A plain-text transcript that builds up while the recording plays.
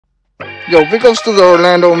Yo, big ups to the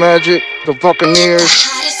Orlando Magic, the Buccaneers,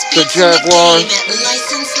 the Jaguars,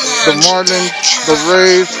 the Marlins, the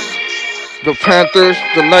Rays, the Panthers,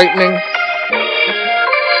 the Lightning.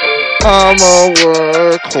 I'm a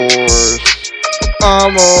workhorse.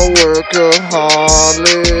 I'm a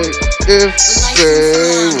workaholic. If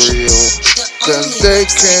they real, then they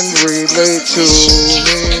can relate to me.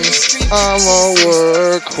 I'm a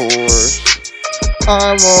workhorse.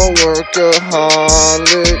 I'm a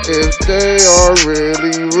workaholic. If they are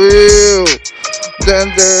really real,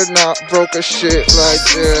 then they're not broke as shit like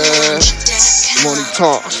that. Money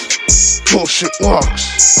talks, bullshit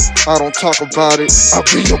walks. I don't talk about it, I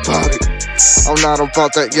be about it. I'm not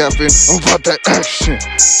about that yapping, I'm about that action.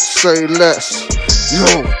 Say less. Yo,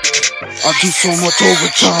 I do so much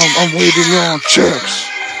overtime, I'm waiting on checks.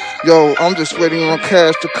 Yo, I'm just waiting on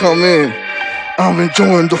cash to come in. I'm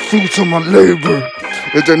enjoying the fruits of my labor.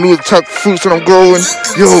 If they knew the type of fruits that I'm growing,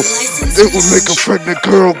 yo, it would make a pregnant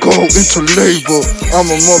girl go into labor. I'm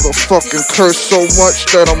a motherfucking curse so much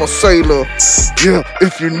that I'm a sailor. Yeah,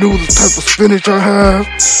 if you knew the type of spinach I have,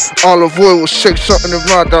 olive oil will shake something in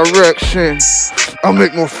my direction. I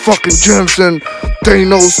make more fucking gems than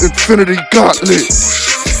Thanos' Infinity Gauntlet.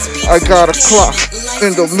 I got a clock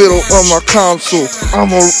in the middle of my console.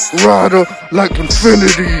 I'm a rider like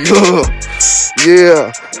Infinity,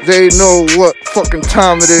 yeah, they know what fucking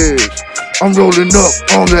time it is. I'm rolling up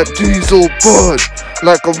on that diesel bud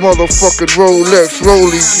like a motherfucking Rolex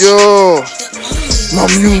rollie, yo. My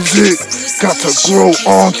music got to grow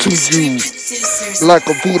onto you like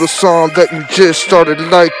a Buddha song that you just started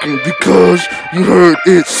liking because you heard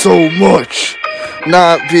it so much.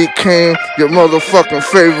 Now it became your motherfucking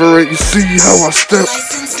favorite. You see how I step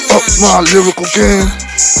up my lyrical game?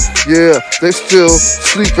 Yeah, they still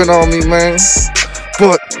sleeping on me, man.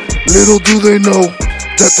 But little do they know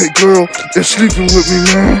that they girl is sleeping with me,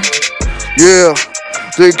 man. Yeah,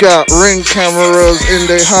 they got ring cameras in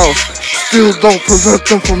their house. Still don't prevent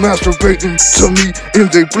them from masturbating to me in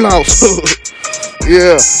their blouse.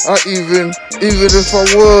 Yeah, even if I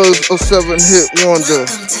was a 7-hit wonder,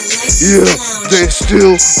 yeah, they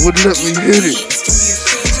still would let me hit it.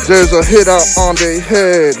 There's a hit out on their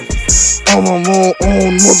head. I'm a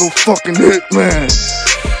own motherfucking hitman.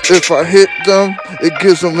 If I hit them, it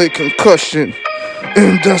gives them a concussion.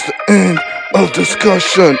 And that's the end of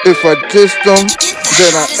discussion. If I diss them,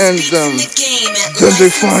 then I end them. Then they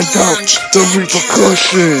find out the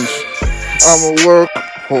repercussions. I'm a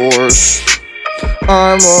workhorse.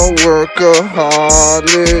 I'm a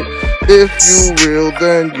workaholic. If you real,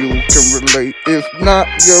 then you can relate. If not,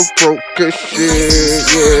 you're broke as shit.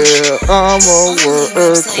 Yeah, I'm a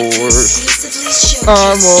workhorse.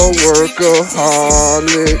 I'm a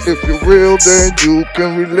workaholic. If you're real, then you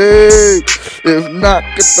can relate. If not,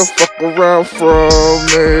 get the fuck around from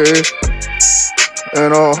me.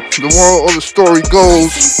 And the moral of the story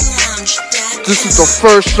goes, this is the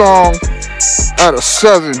first song out of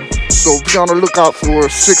 7. So be on the lookout for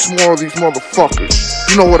 6 more of these motherfuckers.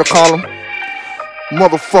 You know what I call them?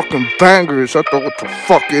 Motherfucking bangers. I thought what the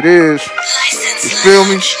fuck it is. You feel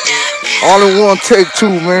me? All in one take 2,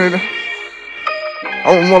 man.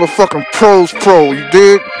 I'm a motherfucking pro's pro, you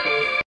dig?